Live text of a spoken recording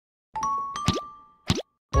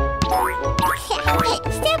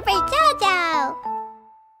Super JoJo!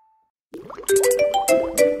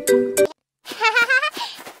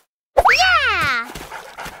 Yeah!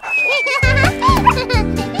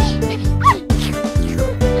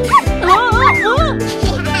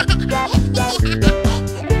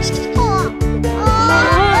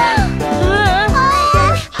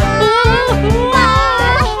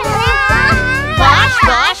 Wash,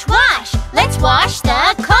 wash, wash. Let's wash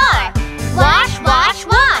the car. Wash, wash,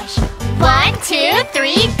 wash. 1, 2,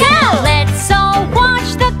 3, go! Let's all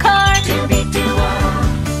wash the car.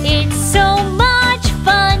 It's so much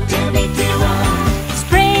fun.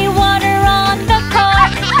 Spray water on the car.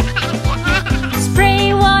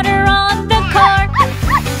 Spray water on the car.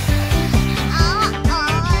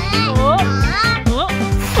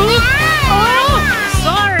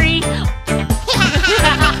 Sorry.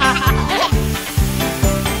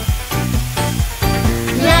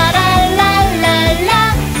 La la la la la.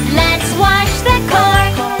 Let's wash the car.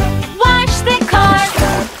 Wash the car.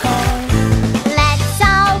 Let's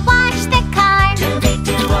all wash the car.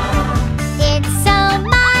 It's so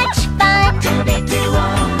much fun.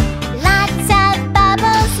 Lots of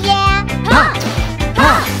bubbles, yeah. Pop,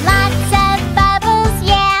 pop. Lots of bubbles,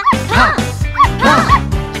 yeah. Pop, pop.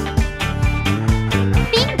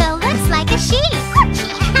 Bingo looks like a sheep.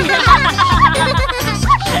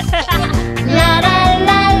 La la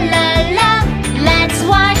la la la. Let's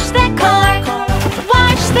wash the car.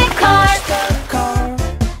 Wash the car.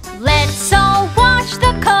 Let's all wash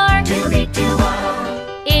the car.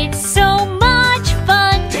 It's so much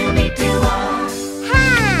fun. Ha!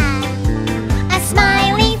 A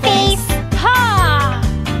smiling face. Ha!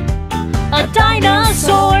 A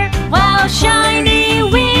dinosaur. Wow, shiny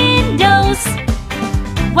windows.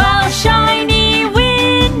 Wow, shiny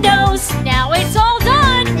windows. Now it's all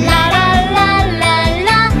done. La la la la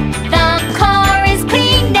la. The car is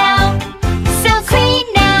clean now. So clean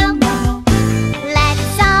now.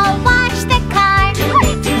 Let's all wash the car.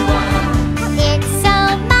 It's so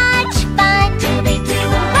much fun.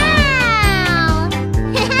 Wow!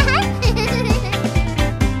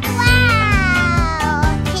 Wow!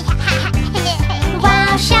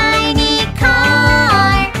 Wow, shiny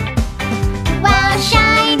car. Wow,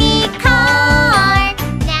 shiny car.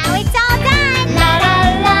 Now it's all done. La la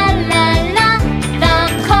la la la. The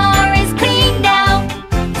car is clean now.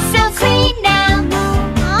 So clean now.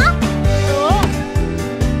 Huh?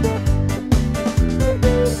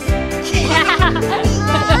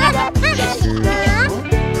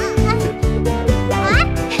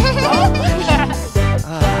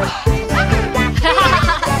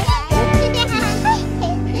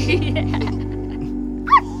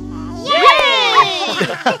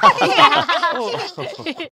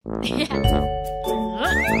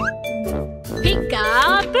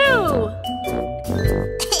 Peekaboo!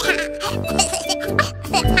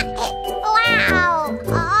 Wow!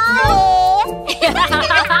 Oh!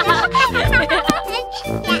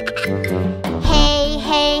 Hey,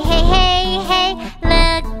 hey, hey, hey, hey,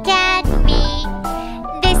 look at me.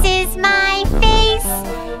 This is my face.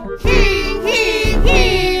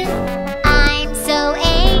 I'm so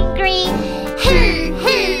angry.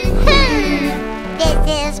 This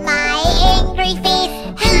is my angry face.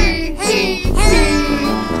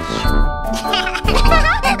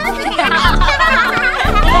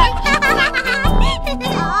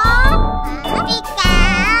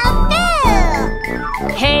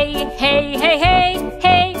 Hey, hey, hey, hey,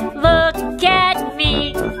 hey, look at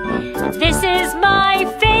me. This is my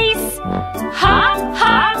face. Ha,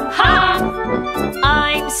 ha, ha.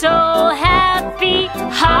 I'm so happy.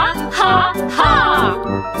 Ha, ha, ha.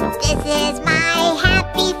 This is my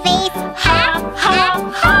happy face. Ha, ha,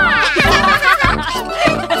 ha.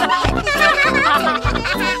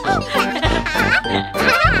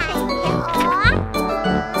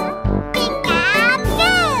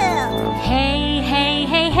 Hey, hey,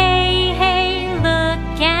 hey, hey, hey,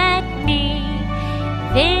 look at me.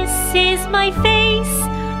 This is my face.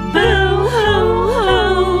 Boo hoo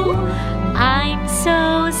hoo. I'm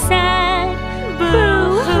so sad.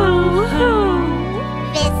 Boo hoo hoo.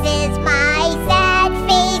 This is my sad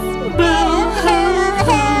face. Boo hoo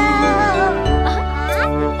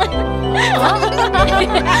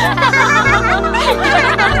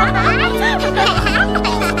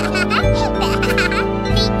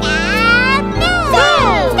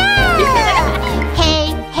Hey,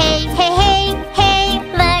 hey, hey, hey, hey,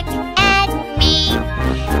 look at me.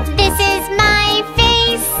 This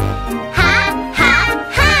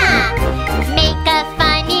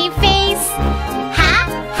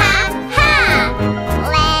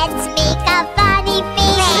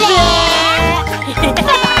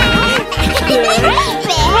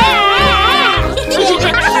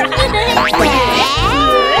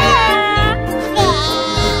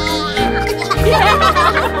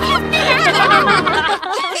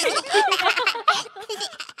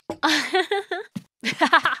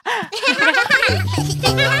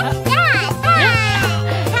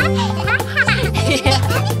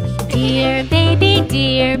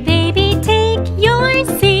Dear baby, take your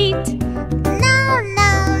seat. No,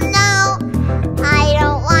 no, no, I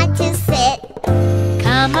don't want to sit.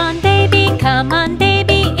 Come on,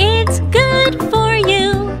 baby, it's good for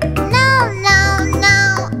you. No, no,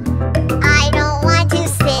 no, I don't want to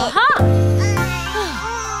sit.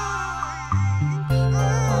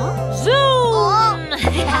 Zoom!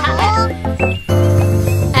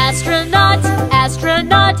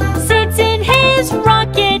 Astronaut sits in his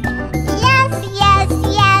rocket. Yes, yes,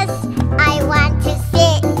 yes, I want to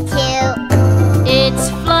sit too. It's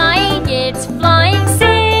flying,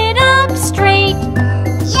 sit up straight.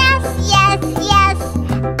 Yes, yes, yes,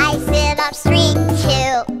 I sit up straight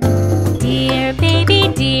too. Dear baby,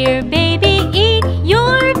 eat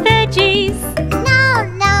your veggies. No,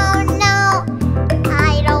 no, no,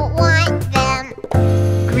 I don't want them.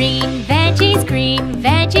 Green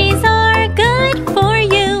veggies are good for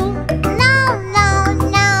you. No, no,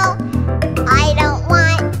 no, I don't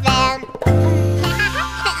want them.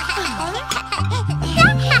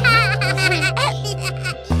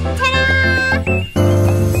 Ta-da!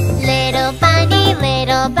 Little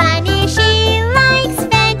bunny, she likes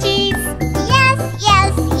veggies. Yes,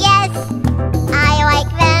 yes, yes, I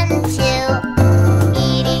like them too.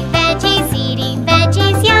 Eating veggies,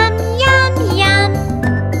 yum, yum, yum.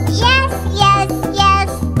 Yes, yes, yes,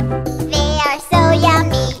 they are so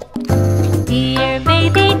yummy. Dear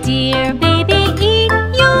baby, eat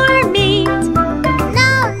your meat.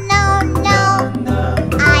 No, no, no,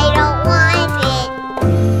 I don't want it.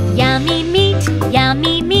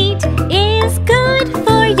 Yummy meat is good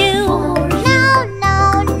for you. No, no,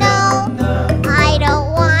 no, I don't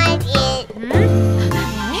want it.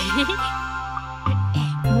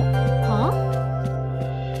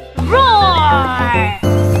 Roar!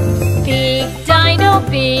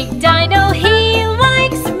 Big dino, he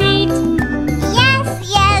likes meat. Yes,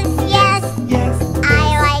 yes, yes, I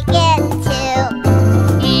like it too.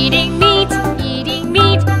 Eating meat,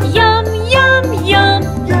 yum, yum, yum.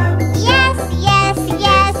 Yes, yes,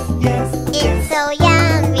 yes, it's so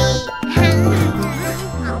yummy.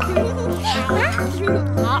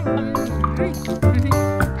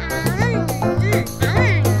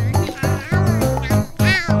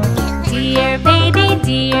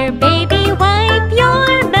 Dear baby, wipe your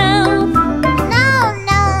mouth. No,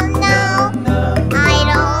 no, no, I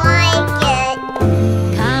don't like it.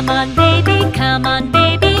 Come on,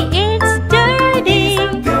 baby, it's dirty.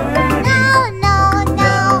 No, no,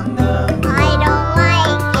 no, I don't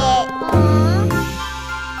like it.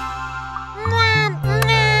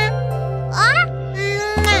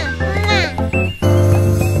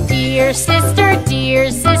 Dear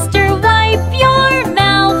sister, wipe your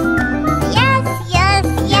mouth. Yes, yes,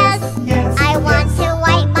 yes, I want to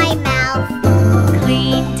wipe my mouth.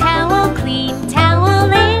 Clean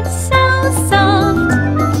towel, it's so soft.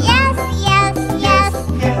 Yes, yes, yes,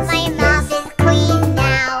 my mouth is clean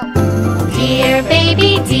now. Dear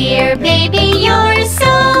baby, you're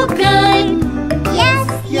so good. Yes,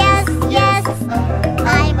 yes, yes,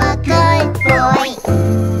 I'm a good boy.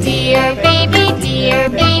 Dear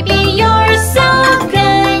baby, you're so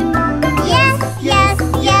good. Yes, yes,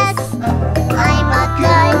 yes, I'm a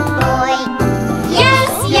good boy. Yes,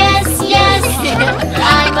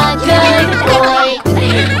 I'm a good boy.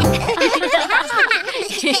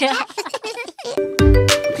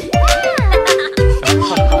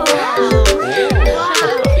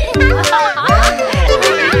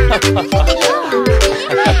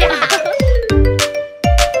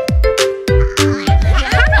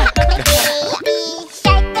 Baby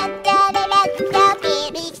shark, da da da da da,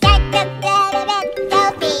 baby shark.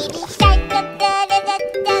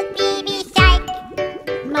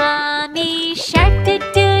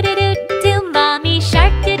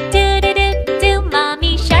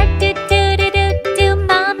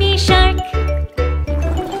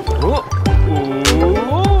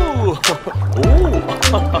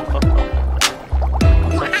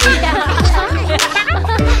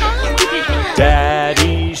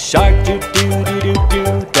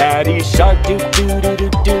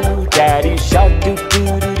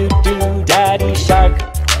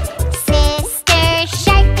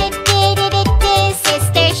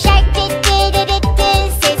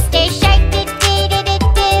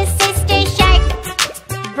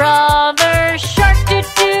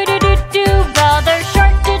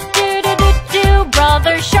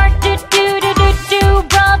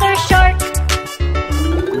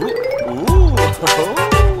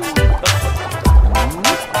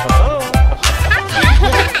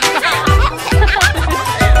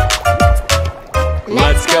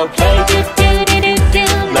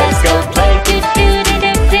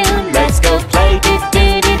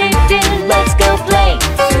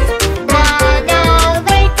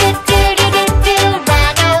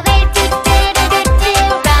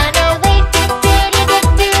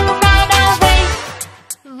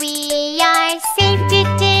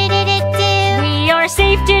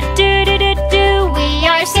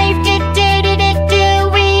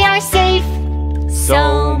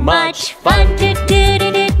 fun, do do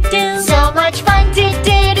do do do. So much fun, do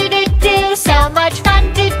do do do do. So much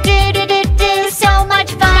fun, do do do do do. So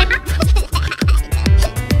much fun.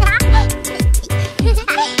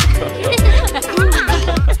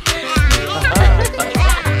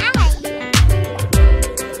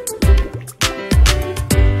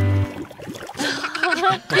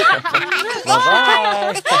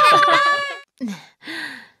 Bye-bye.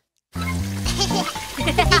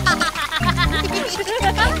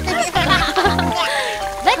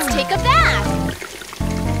 Let's take a bath.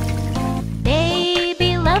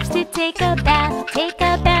 Baby loves to take a bath, take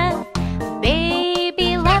a bath.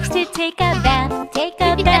 Baby loves to take a bath, take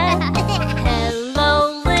a bath.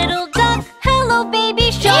 Hello, little duck. Hello,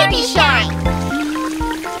 baby sharky shark.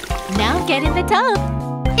 Now get in the tub.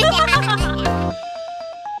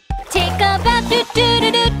 Take a bath, do do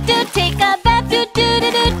do do do. Take a bath, do do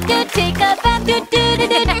do do do. Take a bath, do do do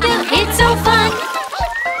do do. It's so fun.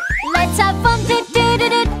 Let's have fun, do do do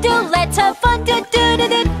do do. Let's have fun, do do do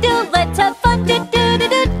do do. Let's have fun, do do do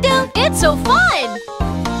do do. It's so fun.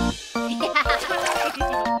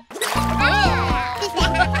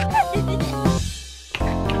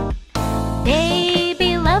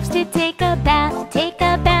 Baby loves to take a bath, take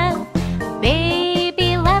a bath.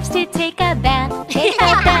 Baby loves to take a bath, take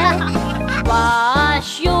a bath.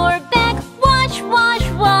 Wash your back, wash, wash,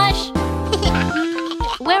 wash.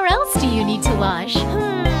 Where else do you need to wash?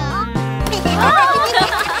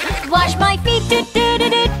 Wash my feet, do do do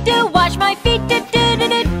do do. Wash my feet, do do do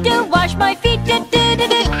do do. Wash my feet, do do do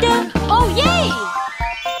do do. Oh yay!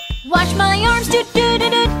 Wash my arms, do do do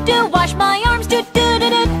do do. Wash my arms, do do do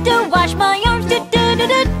do do. Wash my arms, do do do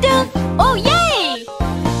do do. Oh yay!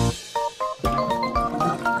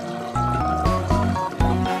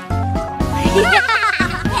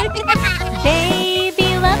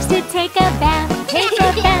 Baby loves to take a bath, take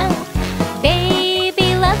a bath.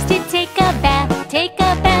 Baby loves to take a bath, take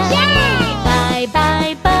a bath. Yay! Bye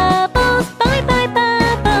bye bubbles, bye bye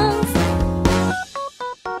bubbles.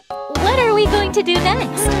 What are we going to do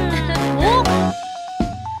next?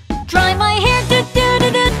 Dry my hair, do do do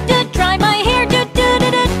do do. Dry my hair, do do do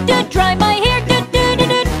do do. Dry my hair, do do do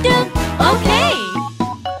do do. Okay.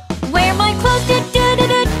 Wear my clothes, do do do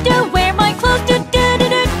do do. Wear my clothes, do do do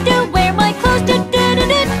do do. Wear my clothes, do do do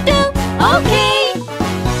do do. Okay.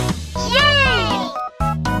 Yay!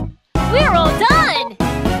 We're all done.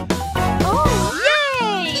 Oh,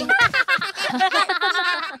 yay!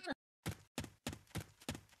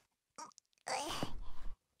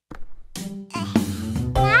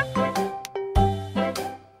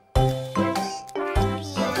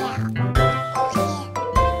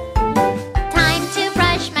 Time to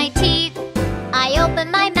brush my teeth. I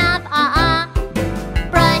open my mouth,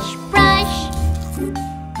 brush, brush.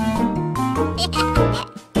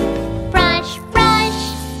 Brush, brush.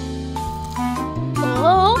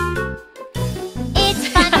 Oh, it's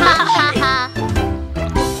fun, ha ha ha.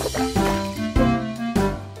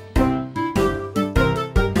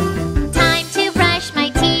 Time to brush my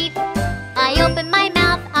teeth. I open my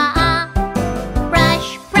mouth,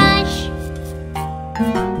 brush, brush.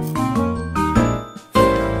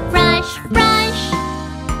 Brush, brush.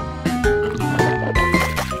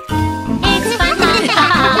 It's fun, ha ha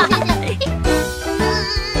ha.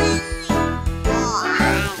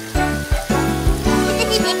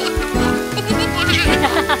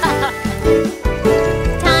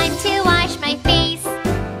 Time to wash my face.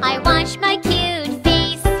 I wash my cute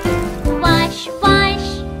face. Wash, wash.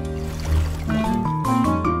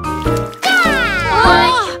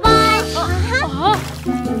 Wash, wash.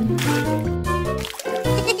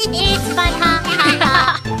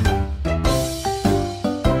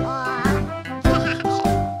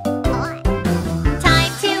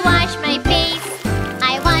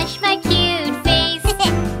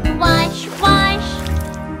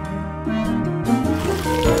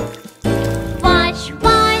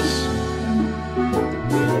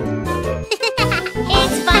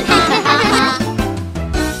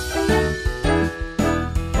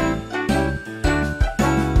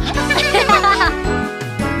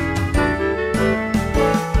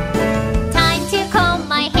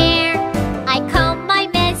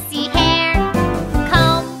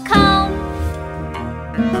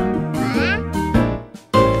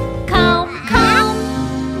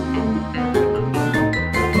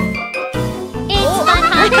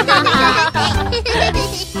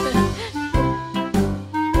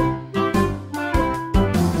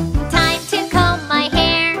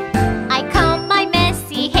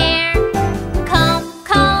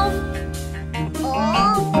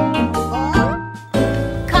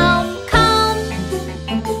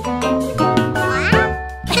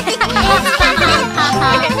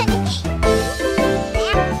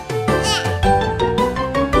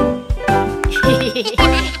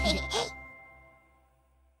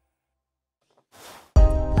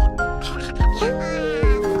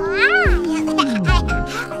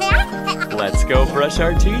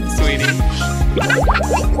 sweetie.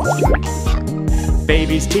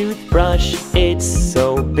 Baby's toothbrush, it's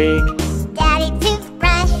so big. Daddy's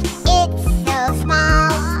toothbrush, it's so small.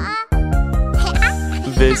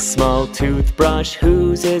 This small toothbrush,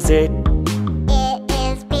 whose is it? It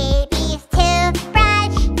is baby's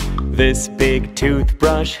toothbrush. This big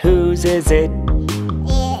toothbrush, whose is it?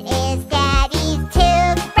 It is Daddy's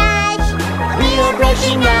toothbrush. We are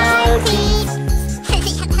brushing our teeth.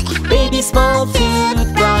 Baby's small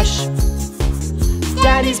toothbrush,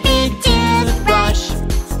 Daddy's big toothbrush.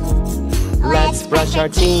 Let's brush our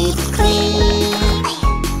teeth clean.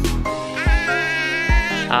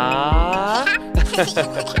 Ah.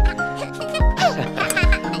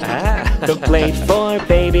 The plate for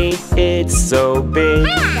baby, it's so big.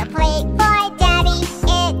 The plate for Daddy,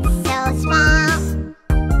 it's so small.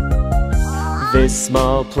 This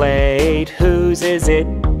small plate, whose is it?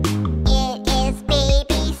 It is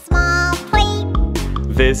baby's small plate.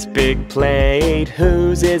 This big plate,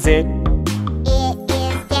 whose is it? It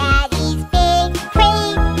is Daddy's big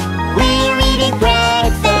plate. We're eating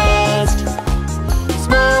breakfast.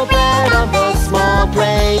 Small bread on the small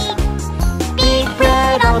plate. Big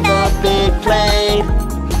bread on the big plate.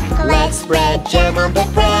 Let's spread jam on the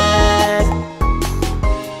bread.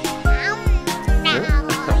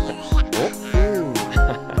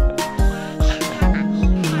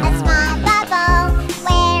 A small bubble,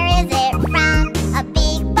 where is it from? A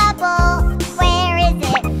big bubble, where is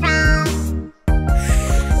it from?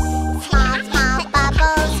 Small, small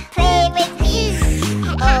bubbles, play with me.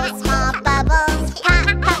 Oh, small bubbles, pop,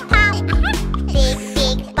 pop, pop. Big,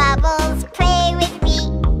 big bubbles, play with me.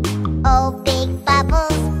 Oh, big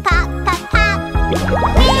bubbles, pop, pop, pop.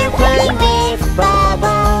 We're playing with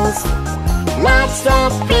bubbles. Lots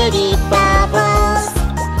of pretty bubbles.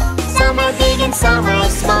 Some are big and some are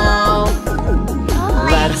small.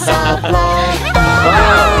 Let's all blow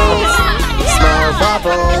bubbles. Small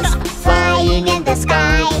bubbles flying in the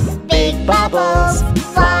sky. Big bubbles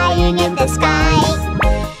flying in the sky.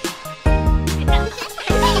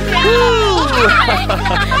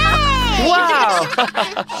 Wow!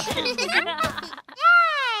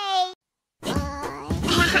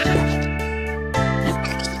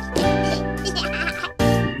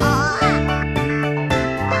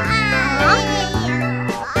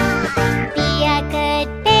 Be a good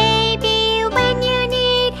baby when you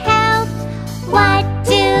need help. What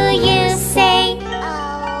do you say?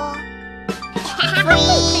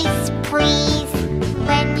 Please, please.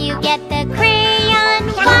 When you get the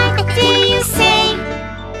crayon, what do you say?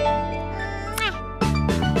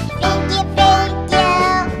 Thank you, thank you.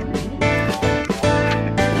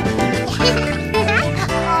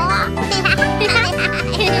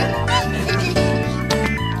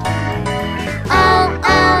 Oh,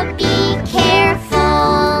 oh, be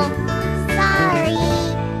careful. Sorry.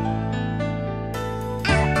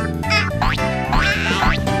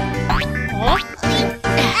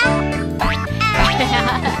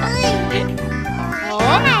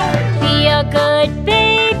 Be a good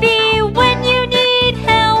baby when you need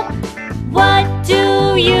help. What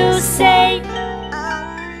do you say?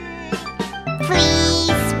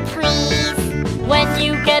 Please, please. When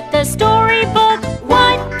you get the storybook,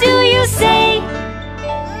 what do you say?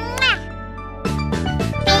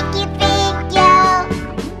 Thank you, thank you.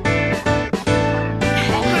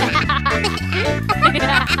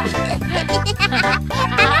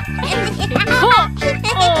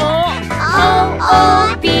 Oh,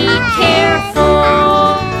 oh, be careful.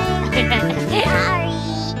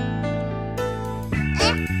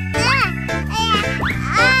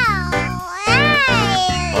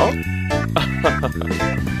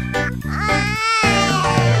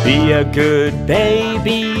 Be a good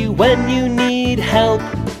baby when you need help.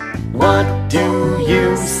 What do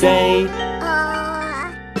you say?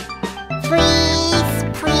 Please,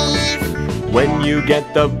 please. When you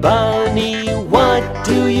get the bunny, what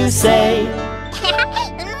do you say?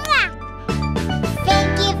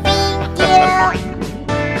 Thank you, thank you.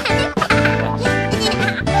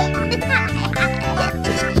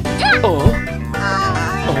 Oh,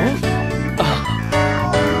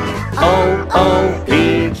 oh, oh,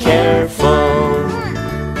 be careful.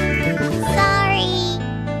 Sorry.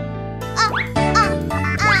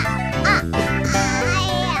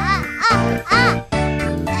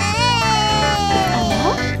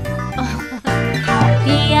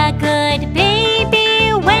 Be a good baby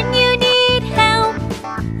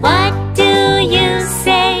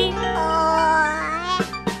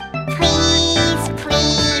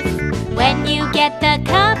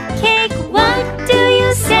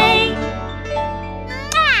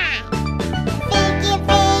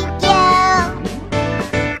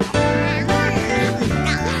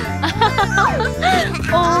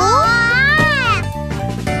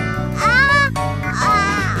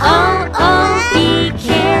Oh, be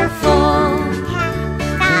careful.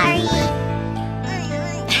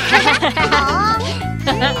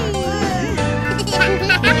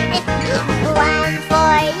 One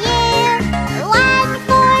for you, one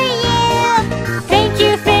for you. Thank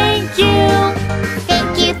you, thank you.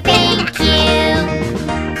 Thank you, thank you.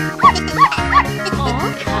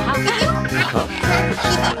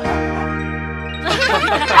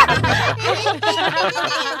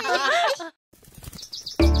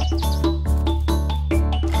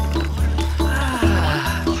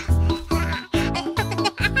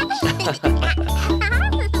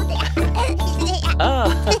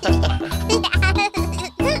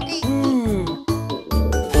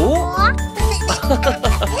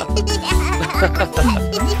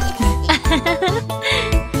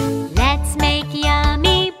 Let's make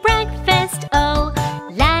yummy breakfast. Oh,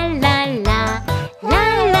 la la la,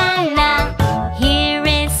 la la la. Here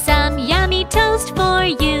is some yummy toast for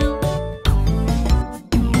you.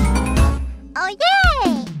 Oh,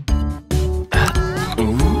 yay!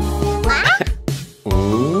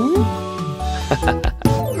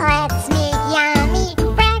 Let's make yummy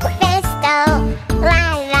breakfast. Oh,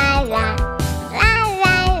 la la la, la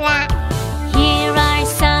la la. Here are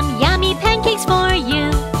some yummy pancakes for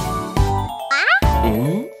you.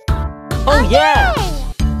 Oh yeah!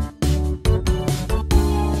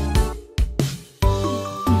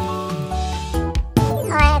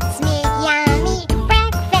 Let's make yummy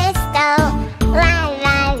breakfast. Oh, la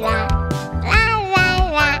la la, la la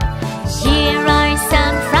la. Here are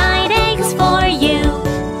some fried eggs for you.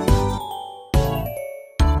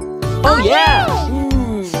 Oh yeah!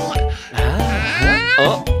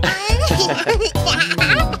 Oh.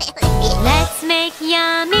 Let's make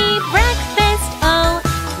yummy breakfast. Oh,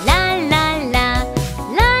 la la la,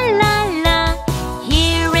 la la la.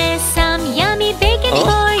 Here is some yummy bacon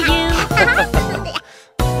for you.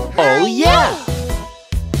 Oh yeah!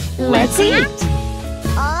 Let's eat!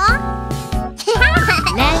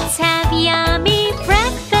 Let's have yummy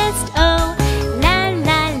breakfast. Oh, la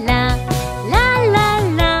la la, la la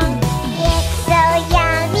la. It's so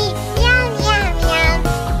yummy, yum yum yum.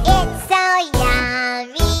 It's so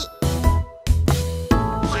yummy.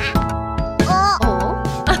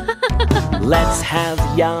 Let's have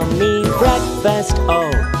yummy breakfast.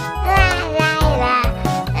 Oh, La la la,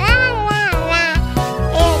 la la la.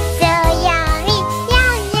 It's so yummy,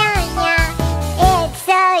 yum yum yum. It's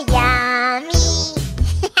so yummy.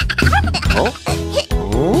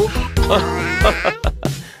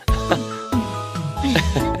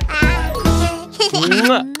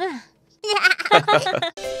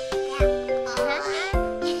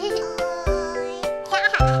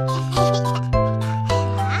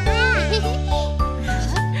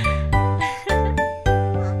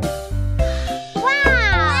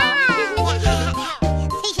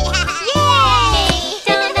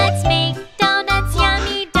 Make donuts,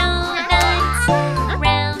 yummy donuts.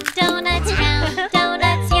 Round donuts,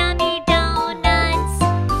 yummy donuts.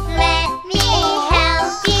 Let me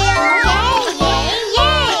help you. Yay, yay,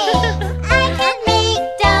 yay. I can make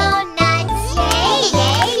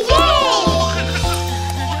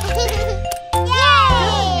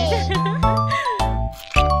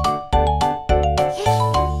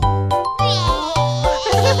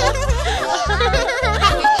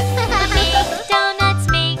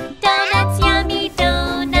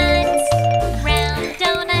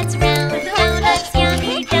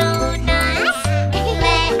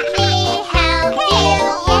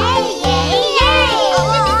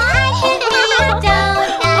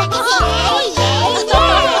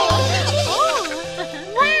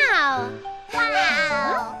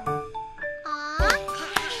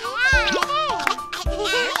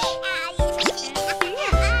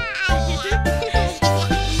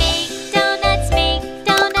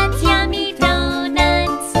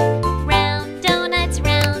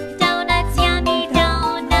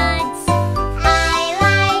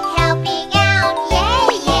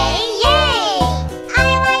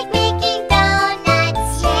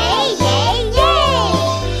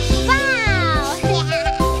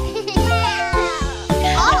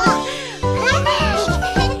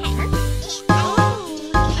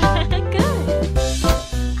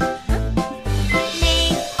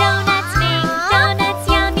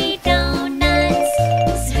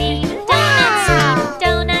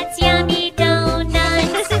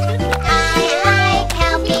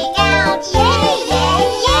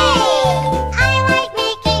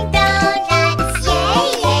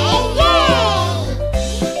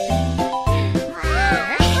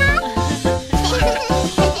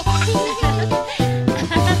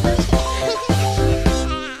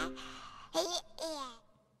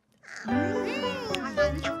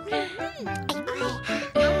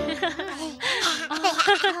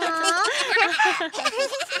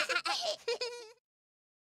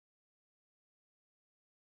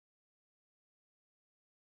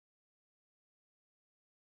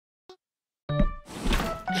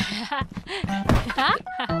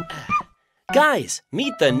Guys,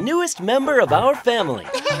 meet the newest member of our family.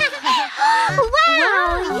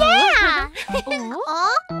 Wow! Yeah!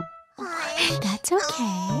 That's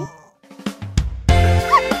okay.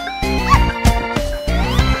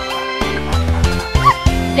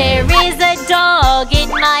 There is a dog in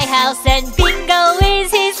my house and Bingo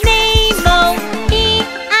is his name. Oh,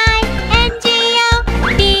 B-I-N-G-O,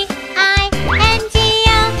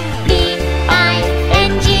 B-I-N-G-O,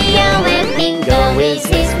 B-I-N-G-O, and Bingo is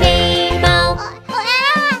his name. Oh,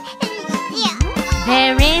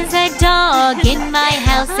 there is a dog in my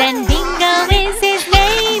house and Bingo is his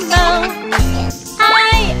name. Oh,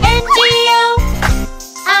 I-N-G-O,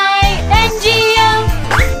 I-N-G-O,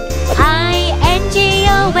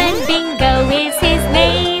 I-N-G-O, and Bingo is his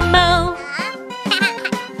name. Oh,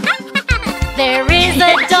 there is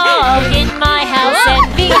a dog in my house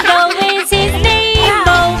and Bingo is his name.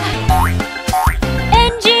 Oh,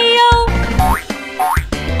 N-G-O,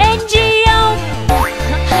 N-G-O,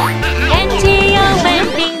 N-G-O, and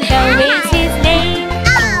Bingo is his name.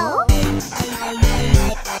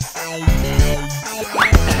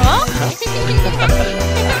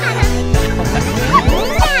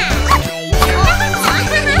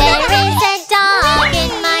 There is a dog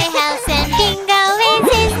in my house and Bingo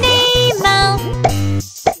is his name. Oh,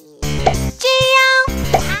 Geo,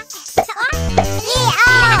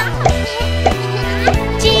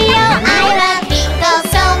 Geo, I love Bingo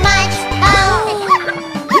so much. Oh,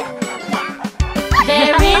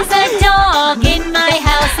 there is a dog in my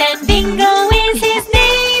house and Bingo is his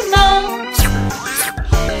name. Oh,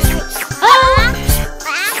 oh,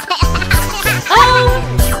 oh,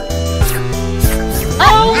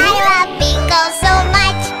 oh. I love Bingo so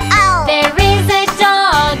much. Oh, There is a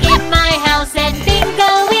dog in my house and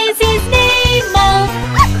Bingo is his name. Oh,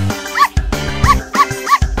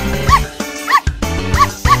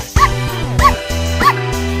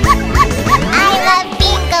 I love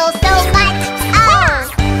Bingo so much.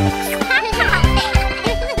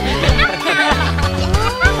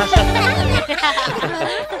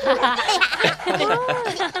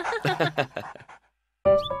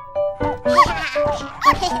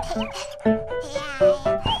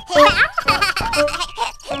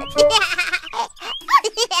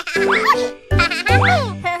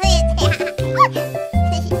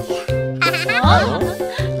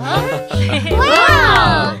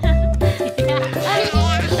 wow!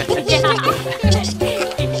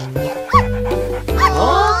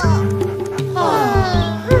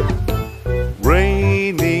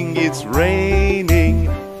 Raining, it's raining.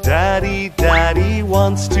 Daddy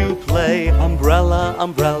wants to play. Umbrella,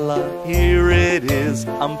 umbrella, here it is.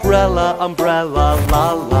 Umbrella, umbrella,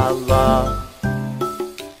 la la la.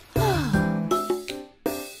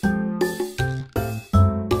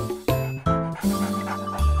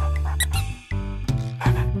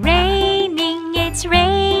 Raining, it's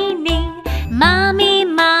raining. Mommy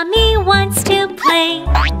wants to play.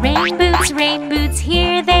 Rain boots,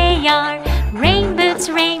 here they are. Rain boots,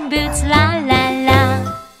 la la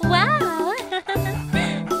la. Wow!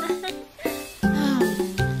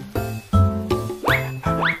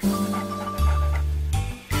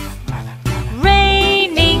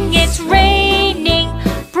 Raining, it's raining.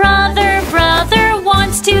 Brother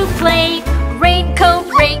wants to play.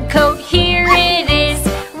 Raincoat, here it is.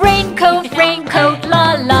 Raincoat,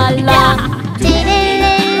 la la la.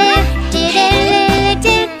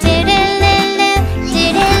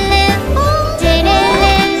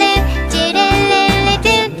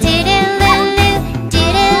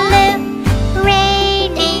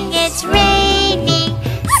 Raining, it's raining.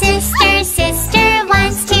 Sister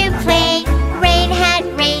wants to play. Rain hat,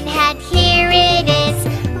 here it is.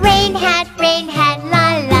 Rain hat,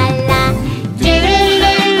 la la la.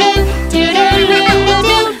 Doodle-loo,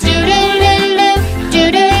 doodle-loo, doodle-loo,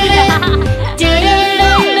 doodle-loo,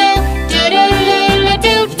 doodle-loo,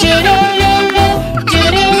 doodle-loo, doodle-loo,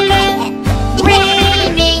 doodle-loo.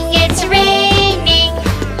 Raining, it's raining.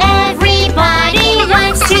 Everybody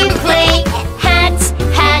wants to play. Hats,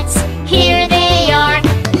 here they are.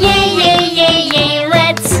 Yay,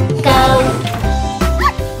 let's go.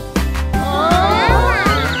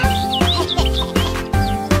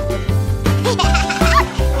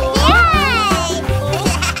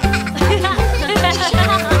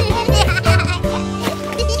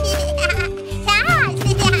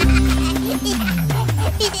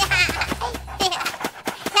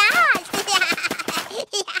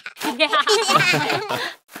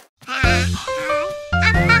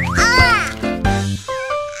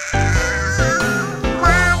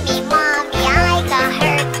 Mommy, I got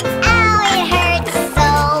hurt. Ow, it hurts so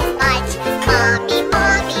much.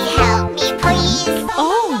 Mommy, help me please.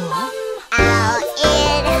 Oh,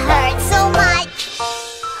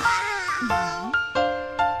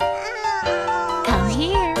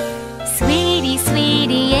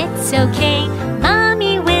 it's okay.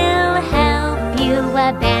 Mommy will help you.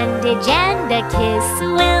 A bandage and a kiss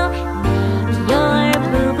will make your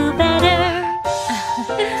boo-boo better.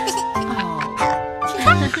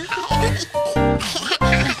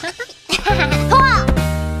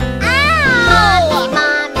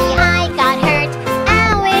 Mommy, I got hurt.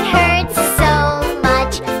 Ow, it hurts so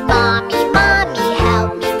much. Mommy,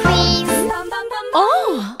 help me please.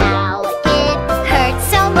 Oh! Ow, it hurts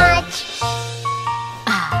so much.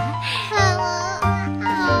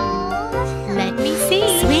 Let me see.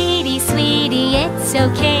 Sweetie, sweetie, it's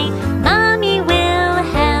okay. Mommy will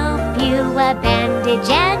help you. A bandage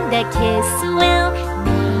and a kiss will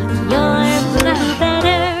make your boo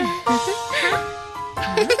better.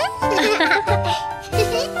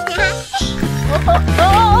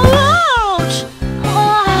 Ouch!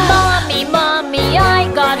 Mommy, I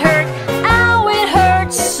got hurt. Ow, it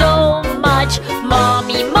hurts so much.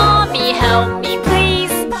 Mommy, help me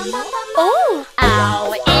please. Oh!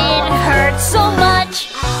 Ow, it hurts so much.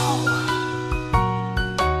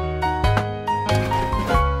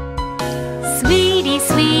 Sweetie,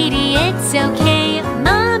 sweetie, it's okay.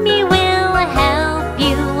 Mommy will help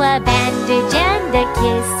you. A bandage and a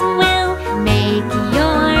kiss will make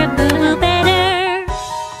your boo better.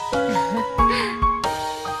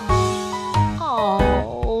 Oh.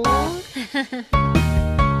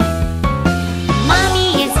 Mommy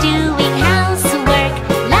is doing housework.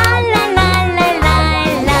 La la la la la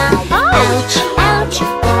la. Ouch, ouch,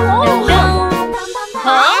 oh no.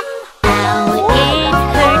 Huh? Ow, it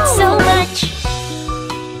hurts so much.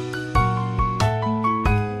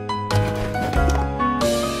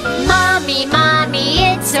 Mommy,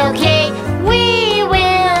 it's okay. We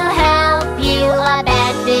will help you. A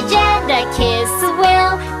bandage and a kiss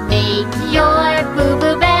will make your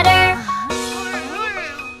boo-boo better.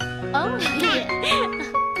 Oh,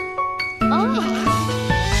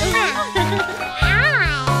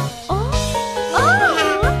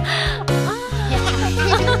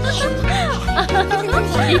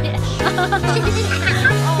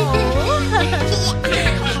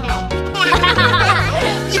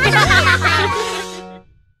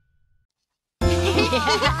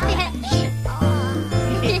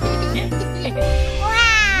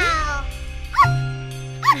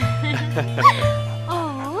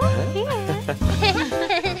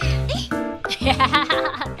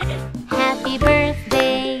 Happy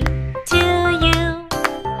birthday to you.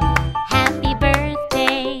 Happy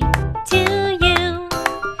birthday to you.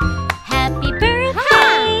 Happy birthday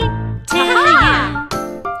to you.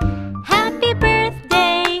 Happy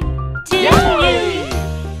birthday to you.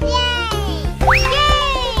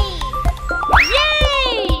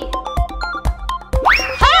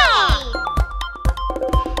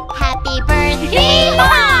 Happy birthday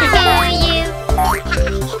to you.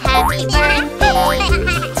 Happy birthday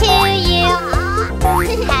to you. Happy birthday to you.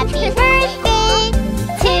 Happy birthday to you. Happy birthday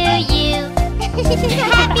to you.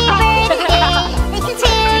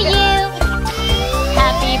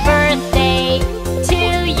 Happy birthday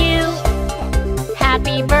to you.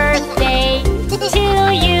 Happy birthday to you.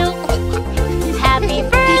 Happy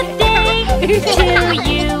birthday to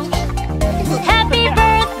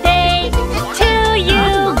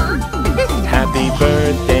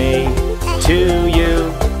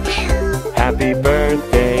you. Happy birthday to you. Happy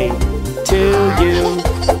birthday to you.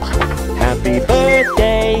 Happy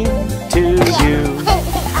birthday to you.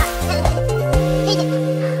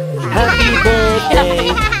 Happy birthday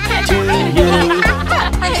to you.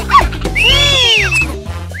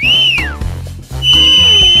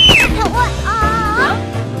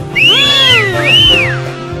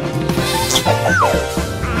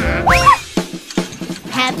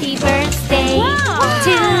 Happy birthday to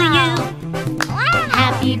you.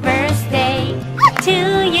 Happy birthday to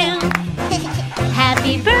you.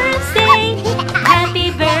 Happy birthday. Happy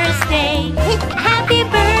birthday. Happy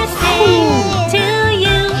birthday to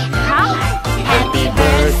you. Happy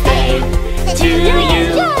birthday to you.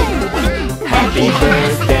 Happy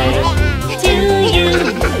birthday To you.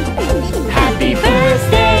 Happy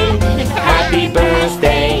birthday. Happy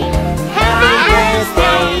birthday. Happy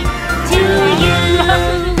birthday to you.